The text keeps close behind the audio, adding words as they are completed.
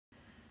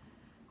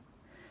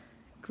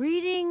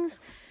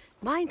Greetings,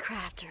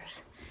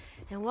 Mindcrafters,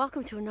 and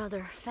welcome to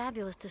another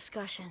fabulous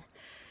discussion.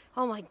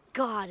 Oh my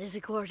God, is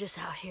it gorgeous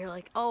out here?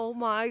 Like, oh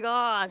my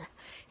God,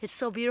 it's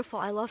so beautiful.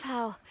 I love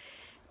how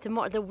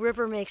the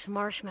river makes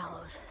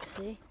marshmallows,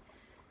 see?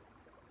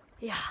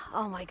 Yeah,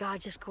 oh my God,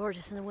 just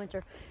gorgeous in the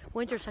winter.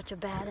 Winter's such a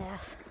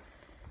badass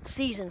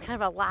season, kind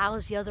of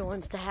allows the other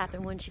ones to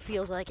happen when she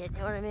feels like it, you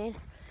know what I mean?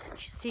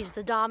 She's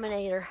the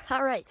dominator.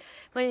 All right,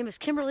 my name is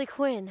Kimberly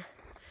Quinn.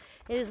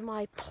 It is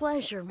my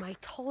pleasure, my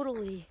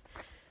totally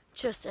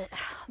just, oh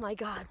my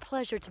God,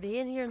 pleasure to be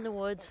in here in the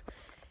woods,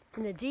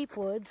 in the deep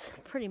woods,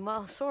 pretty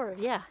much, sort of,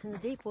 yeah, in the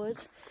deep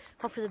woods.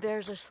 Hopefully the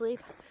bears are asleep.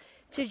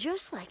 To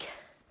just like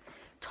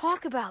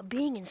talk about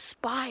being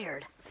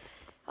inspired.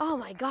 Oh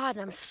my God,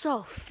 I'm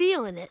so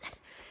feeling it.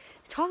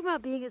 Talk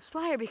about being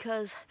inspired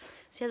because,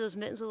 see how those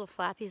mittens are little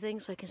flappy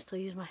things so I can still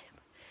use my,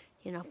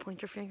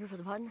 pointer finger for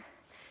the button?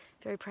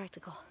 Very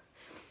practical.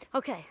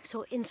 Okay,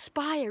 so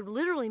inspired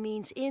literally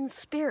means in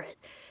spirit.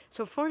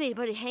 So before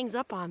anybody hangs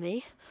up on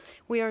me,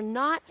 we are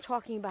not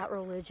talking about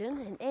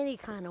religion in any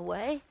kind of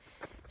way.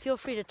 Feel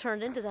free to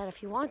turn into that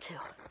if you want to.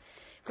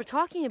 We're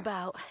talking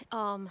about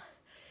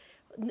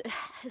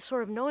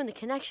sort of knowing the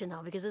connection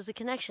though, because there's a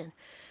connection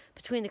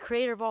between the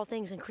creator of all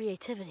things and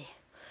creativity.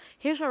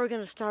 Here's how we're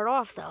going to start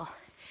off though.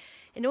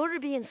 In order to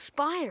be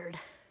inspired,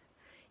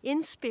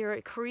 in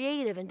spirit,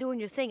 creative, and doing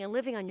your thing and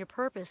living on your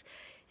purpose,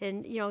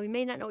 and you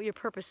may not know what your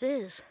purpose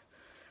is.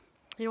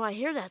 I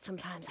hear that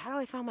sometimes. How do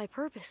I find my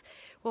purpose?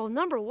 Well,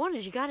 number one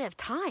is you got to have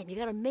time. You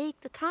got to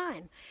make the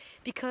time,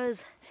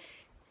 because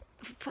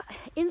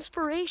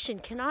inspiration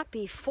cannot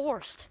be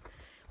forced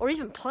or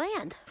even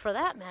planned, for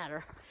that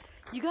matter.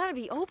 You got to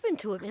be open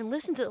to it and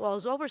listen to it. Well,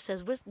 as Oprah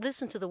says,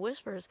 listen to the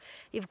whispers.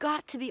 You've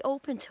got to be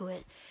open to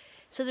it.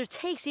 So there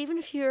takes, even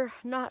if you're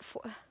not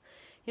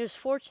as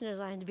fortunate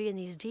as I am to be in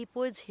these deep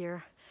woods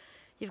here,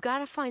 you've got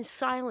to find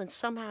silence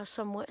somehow,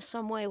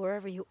 some way,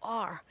 wherever you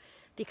are,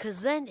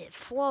 because then it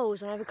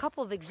flows. And I have a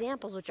couple of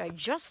examples which I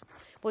just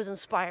was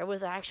inspired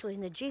with actually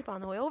in the Jeep on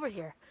the way over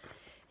here.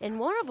 And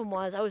one of them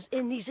was, I was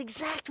in these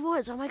exact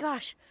woods. Oh my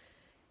gosh.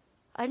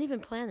 I didn't even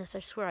plan this. I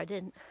swear I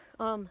didn't.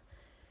 I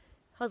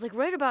was like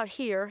right about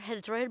here,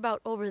 headed right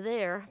about over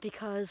there,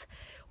 because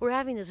we're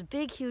having this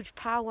big, huge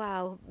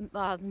powwow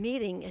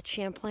meeting at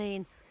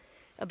Champlain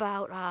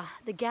about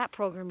the GAP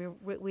program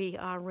we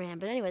ran.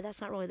 But anyway, that's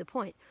not really the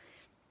point.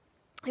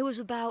 It was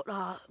about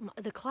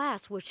the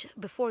class, which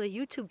before the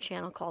YouTube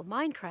channel called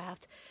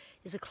Mindcraft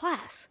is a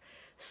class.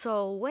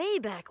 So way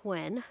back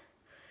when,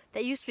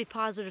 that used to be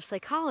positive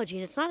psychology,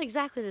 and it's not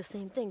exactly the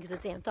same thing because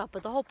it's amped up,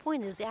 but the whole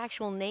point is the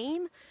actual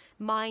name,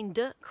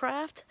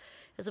 Mindcraft,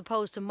 as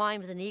opposed to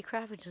Mind with an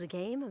E-Craft, which is a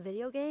game, a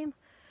video game.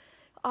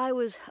 I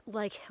was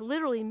like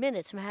literally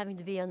minutes from having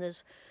to be on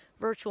this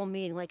virtual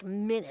meeting, like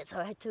minutes.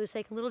 I had to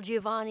take little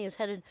Giovanni is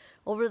headed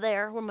over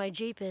there where my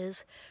Jeep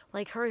is,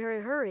 like hurry,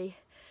 hurry, hurry,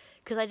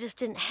 because I just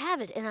didn't have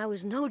it. And I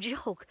was, no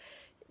joke,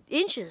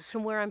 inches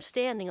from where I'm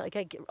standing,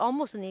 like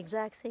almost in the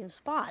exact same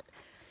spot,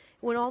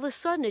 when all of a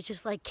sudden it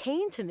just like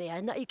came to me. I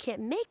know you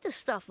can't make this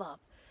stuff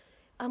up.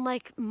 I'm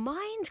like,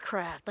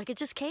 Mindcraft, like it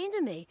just came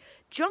to me.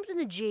 Jumped in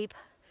the Jeep,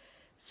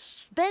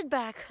 sped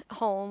back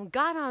home,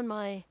 got on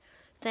my,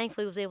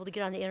 thankfully was able to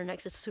get on the internet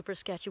because it's super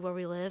sketchy where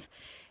we live.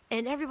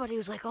 And everybody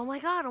was like, oh my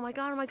God, oh my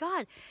God, oh my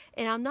God.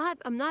 And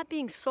I'm not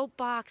being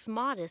soapbox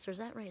modest, or is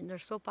that right? And they're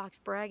soapbox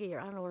braggy, or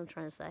I don't know what I'm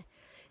trying to say.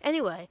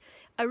 Anyway,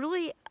 I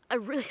really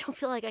don't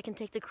feel like I can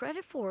take the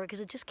credit for it because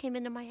it just came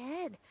into my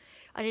head.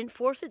 I didn't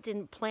force it,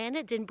 didn't plan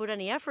it, didn't put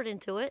any effort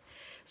into it.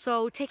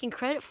 So taking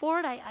credit for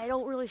it, I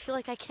don't really feel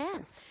like I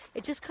can.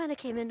 It just kind of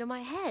came into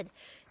my head.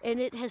 And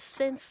it has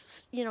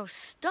since,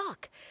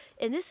 stuck.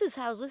 And this is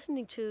how I was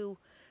listening to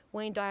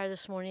Wayne Dyer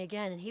this morning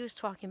again, and he was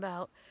talking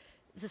about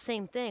the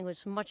same thing, which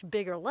is a much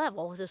bigger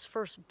level with his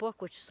first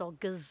book, which sold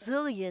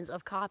gazillions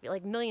of copies,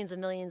 like millions and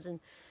millions,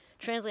 and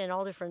translated in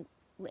all different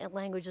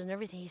languages and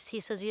everything. He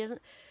says he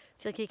doesn't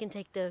feel like he can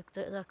take the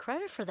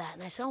credit for that.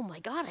 And I said, oh my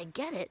God, I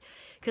get it.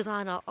 Because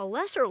on a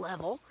lesser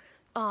level,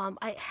 I'm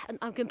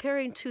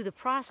comparing to the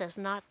process,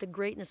 not the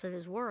greatness of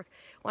his work.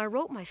 When I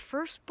wrote my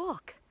first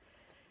book,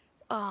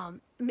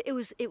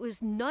 it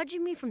was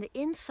nudging me from the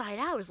inside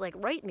out. It was like,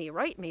 write me,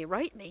 write me,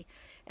 write me.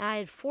 And I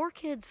had 4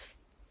 kids,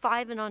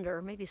 5 and under,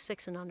 maybe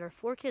 6 and under,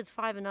 4 kids,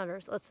 5 and under,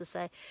 let's just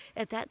say,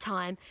 at that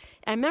time.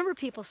 And I remember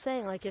people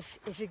saying, like, if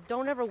you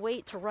don't ever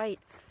wait to write,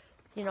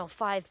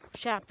 5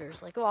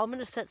 chapters, like, oh, I'm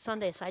going to set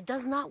Sunday aside. It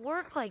does not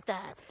work like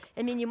that.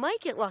 I mean, you might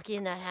get lucky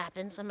and that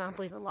happens. I don't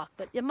believe in luck,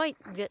 but it might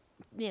get,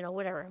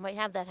 whatever, it might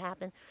have that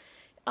happen.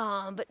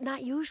 But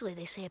not usually.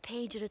 They say a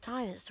page at a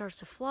time and it starts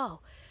to flow.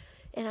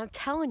 And I'm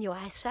telling you,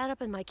 I sat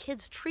up in my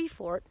kid's tree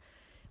fort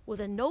with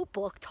a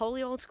notebook,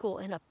 totally old school,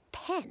 and a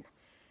pen.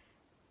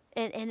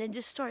 And it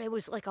just started. It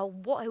was like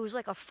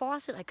a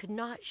faucet I could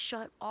not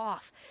shut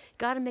off.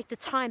 Got to make the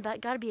time.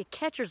 Got to be a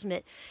catcher's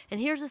mitt.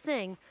 And here's the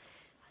thing.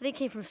 I think it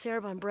came from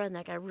Sarah Von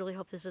Breadneck. I really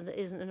hope this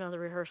isn't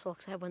another rehearsal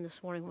because I had one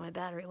this morning when my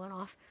battery went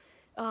off.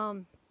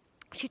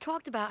 she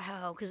talked about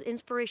how, because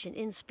inspiration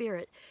in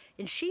spirit,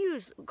 and she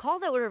used, call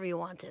that whatever you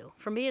want to.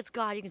 For me, it's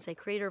God. You can say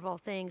creator of all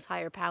things,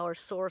 higher power,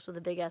 source with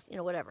a big S,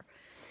 whatever.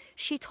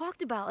 She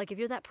talked about, like, if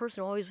you're that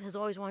person who has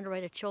always wanted to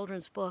write a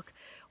children's book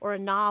or a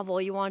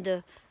novel, you wanted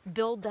to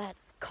build that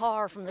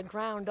car from the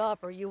ground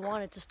up, or you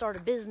wanted to start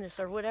a business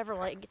or whatever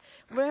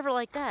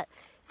like that.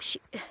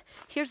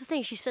 Here's the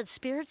thing. She said,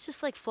 spirit's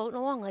just like floating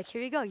along. Like,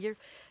 here you go. You're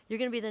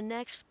going to be the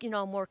next,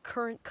 more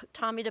current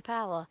Tommy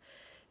DePaola.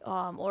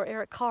 Or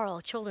Eric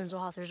Carle, children's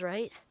authors,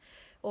 right?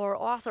 Or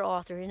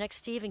author, your next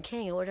Stephen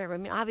King or whatever. I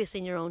mean, obviously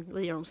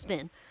with your own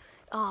spin.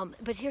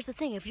 But here's the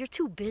thing: if you're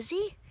too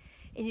busy,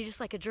 and you're just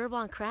like a gerbil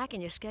on crack,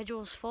 and your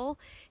schedule is full,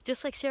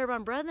 just like Sarah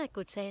Von Brednick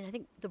would say, and I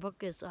think the book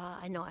is,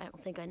 I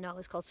don't think I know,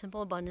 it's called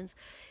Simple Abundance.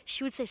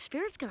 She would say,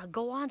 Spirit's going to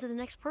go on to the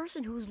next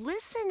person who's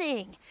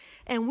listening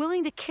and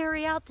willing to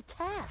carry out the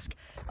task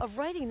of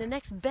writing the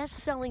next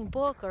best-selling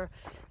book or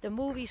the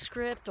movie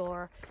script,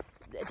 or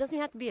it doesn't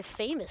have to be a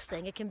famous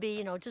thing. It can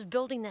be, just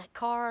building that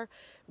car,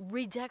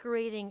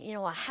 redecorating,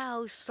 a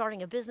house,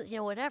 starting a business,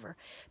 whatever.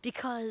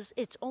 Because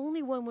it's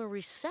only when we're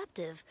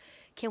receptive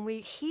can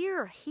we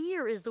hear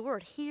is the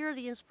word, hear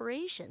the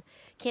inspiration.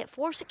 Can't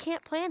force it,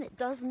 can't plan it.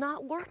 Does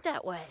not work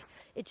that way.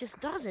 It just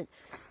doesn't.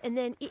 And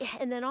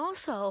then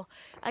also,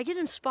 I get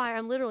inspired.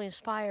 I'm literally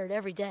inspired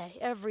every day.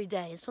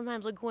 And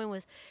sometimes I'll go in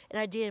with an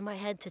idea in my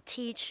head to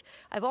teach.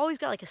 I've always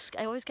got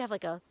I always have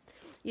like a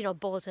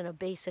bulletin, a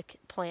basic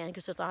plan,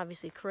 because there's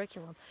obviously a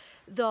curriculum.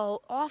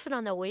 Though often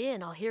on the way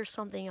in, I'll hear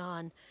something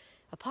on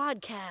a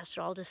podcast,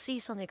 or I'll just see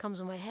something that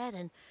comes in my head,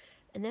 and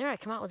there I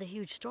come out with a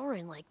huge story,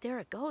 and like, there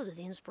it goes with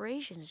the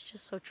inspiration. It's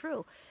just so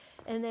true.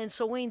 And then,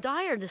 so Wayne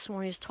Dyer this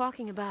morning is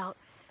talking about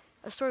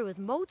a story with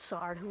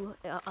Mozart, who,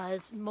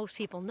 as most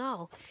people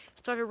know,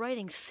 started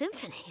writing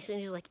symphonies, and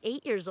he's like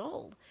 8 years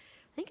old.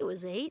 I think it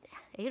was 8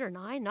 or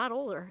 9, not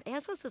older.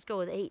 And so let's just go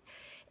with 8.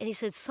 And he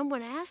said,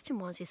 someone asked him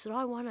once, he said,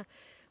 I want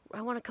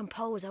to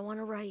compose, I want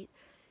to write,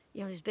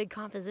 these big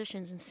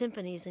compositions and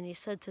symphonies. And he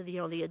said to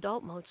the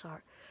adult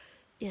Mozart,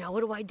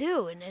 what do I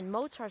do? And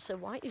Mozart said,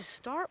 why don't you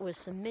start with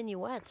some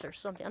minuets or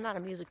something? I'm not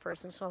a music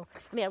person, so,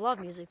 I love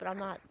music, but I'm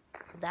not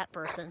that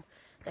person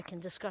that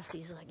can discuss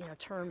these,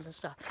 terms and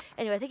stuff.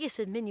 Anyway, I think he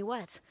said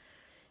minuets.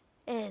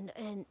 And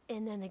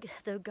then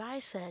the guy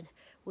said,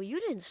 well, you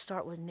didn't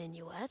start with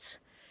minuets.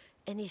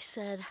 And he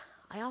said,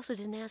 I also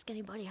didn't ask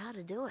anybody how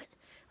to do it.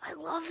 I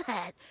love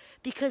that,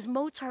 because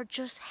Mozart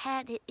just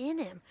had it in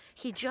him.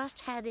 He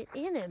just had it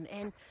in him,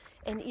 and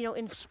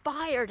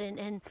inspired,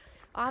 and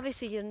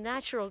obviously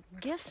natural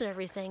gifts and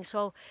everything.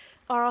 So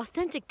our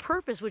authentic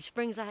purpose, which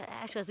brings,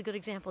 actually as a good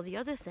example, the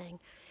other thing,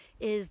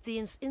 is the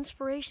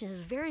inspiration is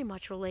very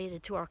much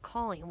related to our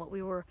calling and what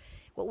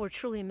we're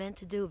truly meant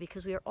to do,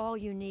 because we are all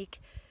unique,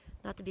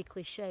 not to be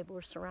cliche, but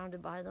we're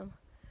surrounded by them.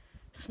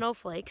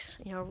 Snowflakes,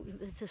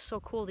 it's just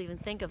so cool to even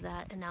think of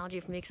that analogy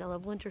for me, because I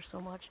love winter so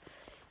much.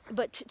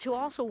 But to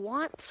also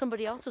want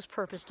somebody else's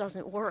purpose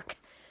doesn't work.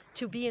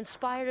 To be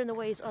inspired in the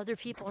ways other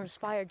people are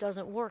inspired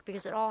doesn't work,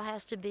 because it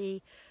has to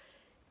be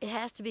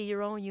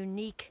your own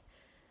unique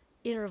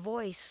inner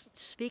voice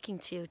speaking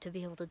to you to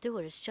be able to do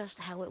it. It's just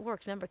how it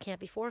works. Remember, can't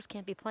be forced,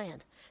 can't be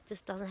planned. It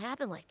just doesn't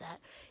happen like that.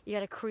 You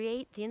got to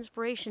create the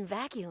inspiration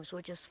vacuum so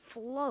it just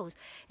flows.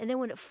 And then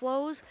when it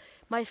flows,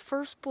 my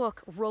first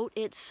book wrote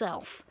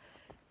itself.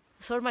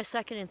 So did my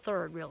second and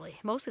third, really.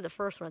 Mostly the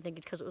first one, I think,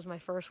 because it was my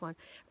first one.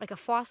 Like a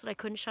faucet I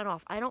couldn't shut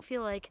off. I don't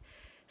feel like,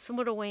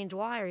 similar to Wayne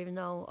Dyer, even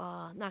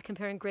though not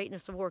comparing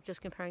greatness of work,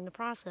 just comparing the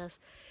process,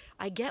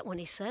 I get when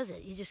he says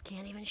it. You just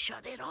can't even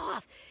shut it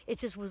off. It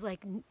just was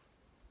like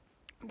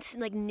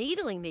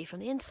needling me from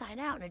the inside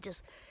out, and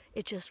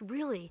it just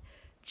really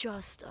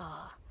just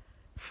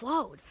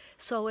flowed.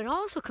 So it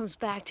also comes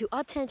back to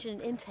attention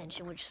and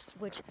intention, which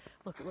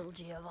look at little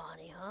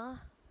Giovanni, huh?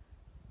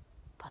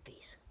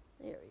 Puppies.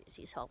 There he is.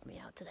 He's helped me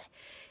out today.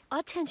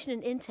 Attention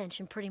and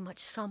intention pretty much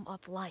sum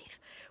up life.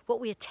 What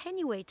we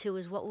attenuate to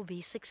is what will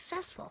be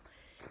successful.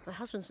 My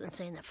husband's been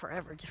saying that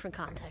forever, different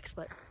context,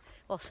 but,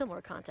 well,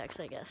 similar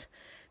context, I guess.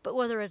 But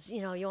whether it's,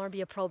 you want to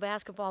be a pro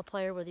basketball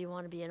player, whether you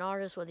want to be an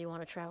artist, whether you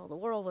want to travel the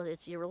world, whether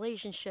it's your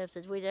relationships,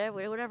 it's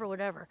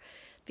whatever.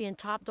 Being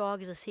top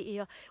dog as a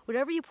CEO,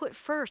 whatever you put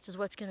first is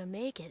what's going to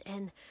make it.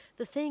 And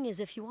the thing is,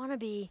 if you want to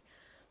be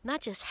not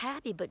just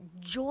happy, but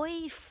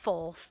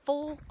joyful,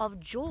 full of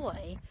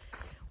joy,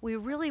 we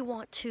really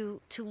want to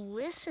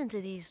listen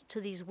to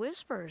these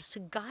whispers to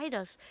guide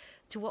us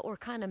to what we're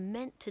kind of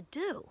meant to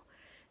do,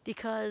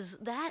 because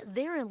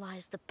therein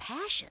lies the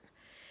passion.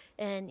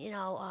 And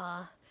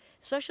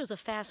especially as a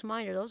fast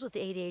minder, those with the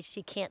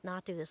ADHD can't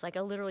not do this. Like,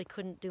 I literally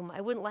couldn't I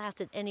wouldn't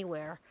last it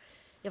anywhere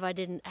if it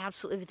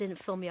didn't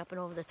fill me up and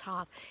over the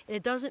top. And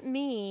it doesn't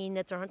mean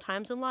that there aren't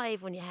times in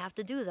life when you have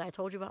to do that. I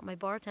told you about my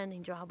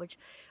bartending job, which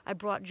I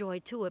brought joy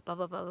to it, blah,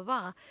 blah, blah, blah,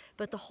 blah.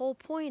 But the whole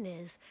point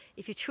is,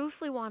 if you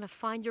truthfully want to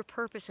find your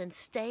purpose and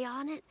stay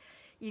on it,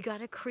 you got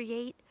to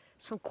create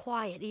some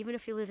quiet. Even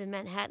if you live in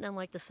Manhattan on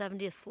like the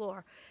 70th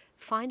floor,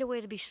 find a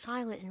way to be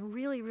silent and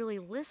really, really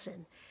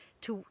listen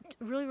to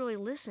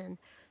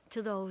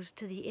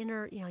the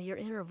inner, your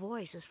inner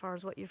voice, as far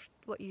as what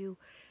you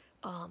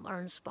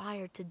are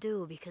inspired to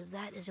do, because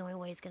that is the only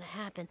way it's going to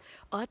happen.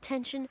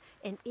 Attention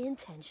and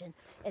intention.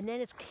 And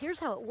then here's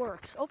how it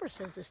works. Oprah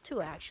says this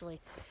too, actually.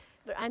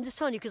 But I'm just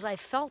telling you because I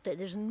felt it.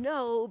 There's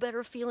no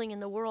better feeling in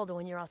the world than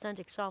when your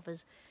authentic self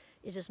is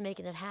just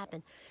making it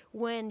happen.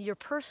 When your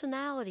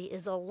personality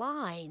is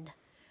aligned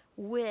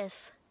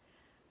with,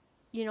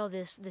 you know,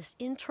 this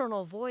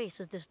internal voice,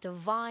 this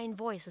divine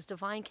voice, this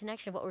divine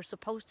connection of what we're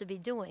supposed to be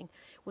doing.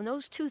 When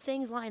those two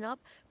things line up,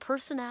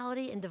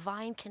 personality and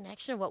divine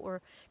connection of what we're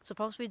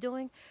supposed to be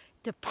doing,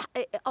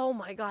 oh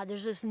my God,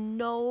 there's just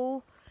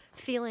no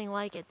feeling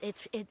like it.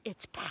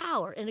 It's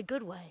power in a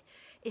good way.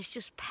 It's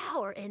just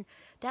power, and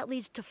that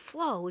leads to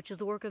flow, which is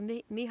the work of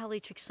Mihaly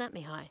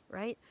Csikszentmihalyi,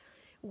 right?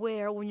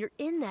 Where when you're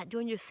in that,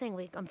 doing your thing,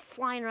 like I'm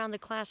flying around the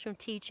classroom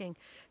teaching,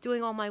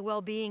 doing all my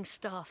well-being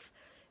stuff,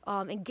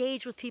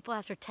 engage with people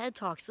after TED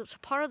Talks. So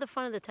part of the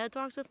fun of the TED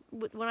Talks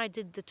when I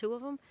did the 2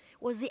 of them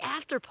was the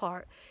after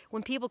part,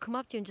 when people come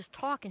up to you and just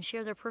talk and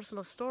share their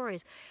personal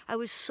stories. I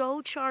was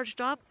so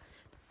charged up,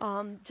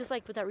 just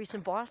like with that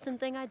recent Boston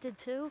thing I did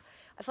too.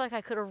 I feel like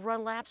I could have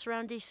run laps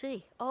around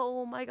DC.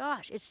 Oh my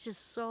gosh, it's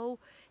just so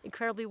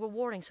incredibly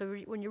rewarding. So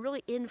when you're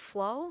really in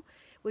flow,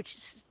 which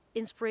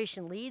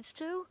inspiration leads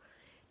to,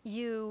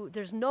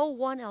 there's no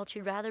one else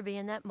you'd rather be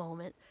in that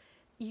moment.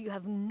 You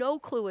have no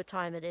clue what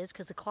time it is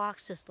because the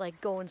clock's just like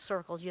going in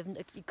circles. You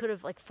could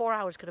have, like 4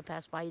 hours could have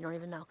passed by. You don't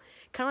even know.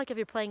 Kind of like if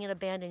you're playing in a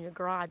band in your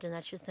garage and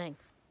that's your thing.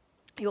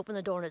 You open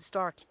the door and it's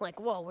dark. You're like,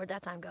 whoa, where'd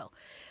that time go?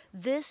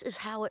 This is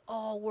how it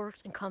all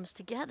works and comes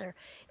together.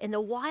 And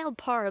the wild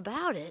part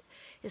about it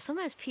is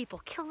sometimes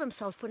people kill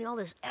themselves putting all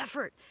this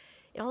effort,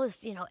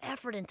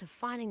 effort into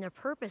finding their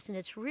purpose. And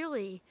it's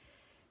really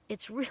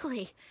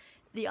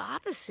the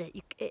opposite.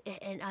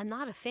 And I'm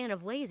not a fan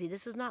of lazy.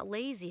 This is not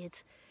lazy.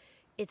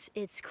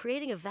 It's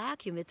creating a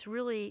vacuum. It's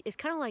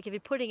kind of like if you're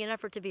putting an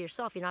effort to be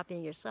yourself, you're not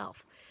being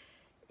yourself.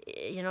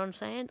 You know what I'm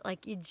saying?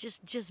 Like you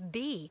just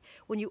be.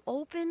 When you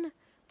open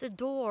the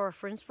door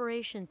for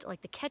inspiration,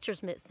 like the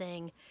catcher's mitt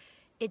thing,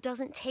 it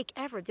doesn't take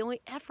effort. The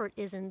only effort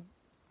is in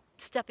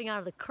stepping out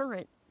of the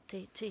current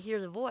to hear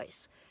the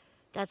voice.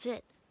 That's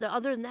it.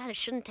 Other than that, it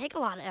shouldn't take a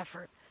lot of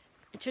effort.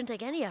 It shouldn't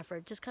take any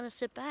effort. Just kind of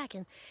sit back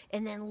and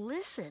then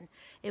listen.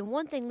 And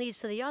one thing leads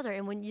to the other.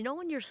 And when you'll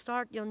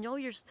know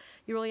you're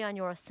really on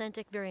your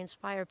authentic, very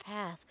inspired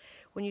path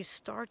when you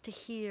start to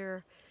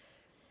hear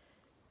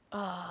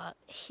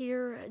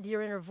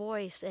your inner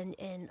voice and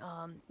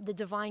the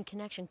divine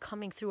connection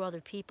coming through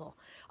other people.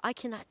 I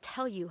cannot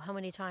tell you how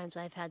many times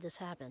I've had this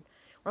happen.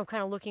 Where I'm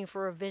kind of looking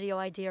for a video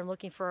idea, I'm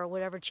looking for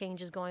whatever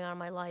change is going on in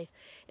my life,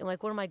 and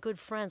like one of my good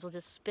friends will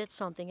just spit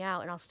something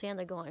out, and I'll stand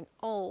there going,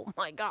 oh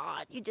my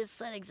God, you just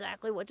said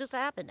exactly what just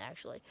happened,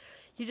 actually.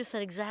 You just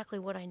said exactly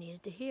what I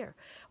needed to hear.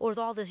 Or with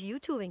all this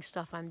YouTubing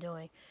stuff I'm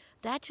doing,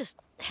 that just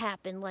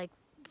happened like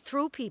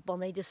through people,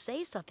 and they just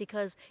say stuff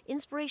because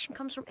inspiration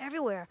comes from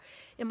everywhere.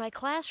 In my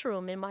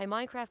classroom, in my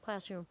Mindcraft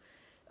classroom,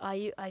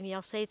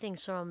 I'll say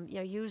things from,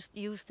 use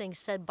things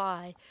said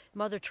by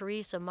Mother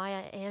Teresa,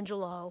 Maya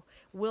Angelou,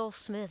 Will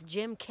Smith,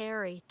 Jim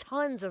Carrey,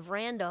 tons of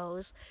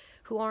randos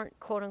who aren't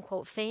quote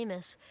unquote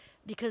famous,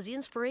 because the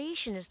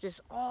inspiration is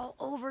just all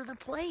over the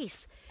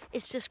place.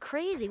 It's just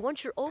crazy.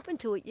 Once you're open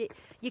to it,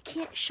 you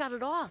can't shut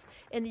it off,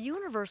 and the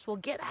universe will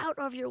get out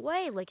of your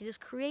way. Like you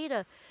just create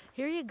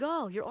here you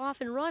go, you're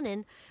off and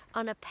running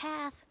on a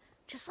path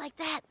just like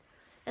that.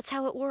 That's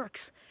how it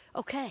works.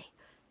 Okay,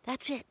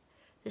 that's it.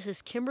 This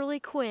is Kimberly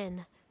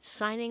Quinn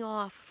signing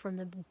off from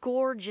the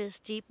gorgeous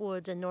deep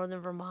woods in northern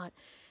Vermont.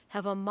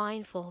 Have a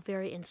mindful,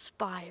 very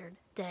inspired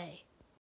day.